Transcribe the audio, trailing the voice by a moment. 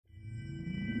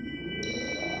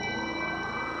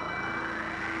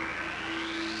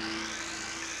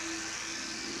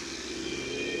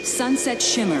Sunset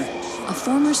Shimmer, a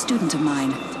former student of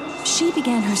mine. She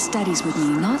began her studies with me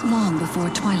not long before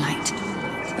twilight.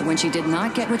 But when she did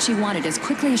not get what she wanted as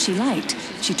quickly as she liked,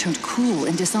 she turned cruel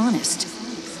and dishonest.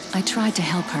 I tried to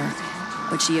help her,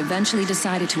 but she eventually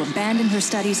decided to abandon her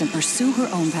studies and pursue her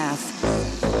own path.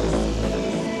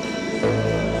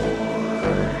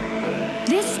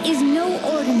 This is no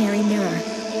ordinary mirror.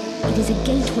 It is a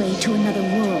gateway to another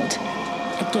world.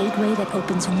 A gateway that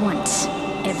opens once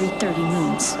every 30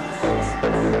 moons.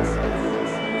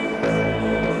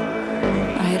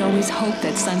 I had always hoped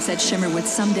that Sunset Shimmer would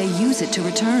someday use it to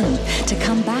return, to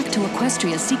come back to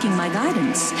Equestria seeking my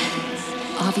guidance.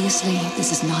 Obviously,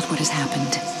 this is not what has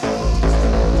happened.